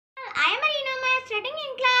I am Alina Umair, studying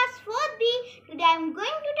in class 4B. Today I am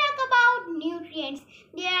going to talk about nutrients.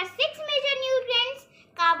 There are 6 major nutrients: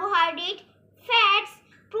 carbohydrate, fats,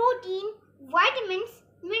 protein, vitamins,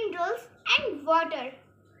 minerals and water.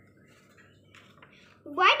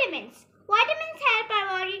 Vitamins. Vitamins help our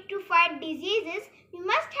body to fight diseases. We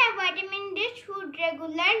must have vitamin-rich food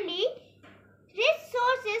regularly. Rich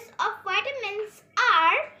sources of vitamins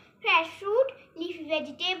are fresh fruit, leafy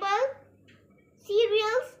vegetables,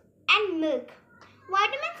 cereals and milk.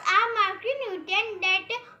 Vitamins are macronutrients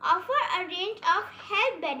that offer a range of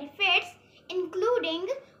health benefits, including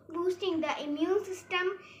boosting the immune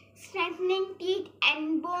system, strengthening teeth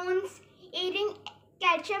and bones, aiding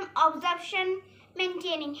calcium absorption,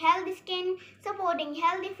 maintaining healthy skin, supporting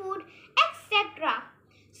healthy food, etc.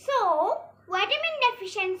 So, vitamin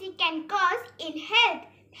deficiency can cause ill health.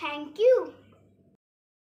 Thank you.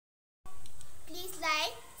 Please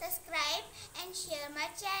like, subscribe and share my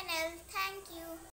channel. Thank you.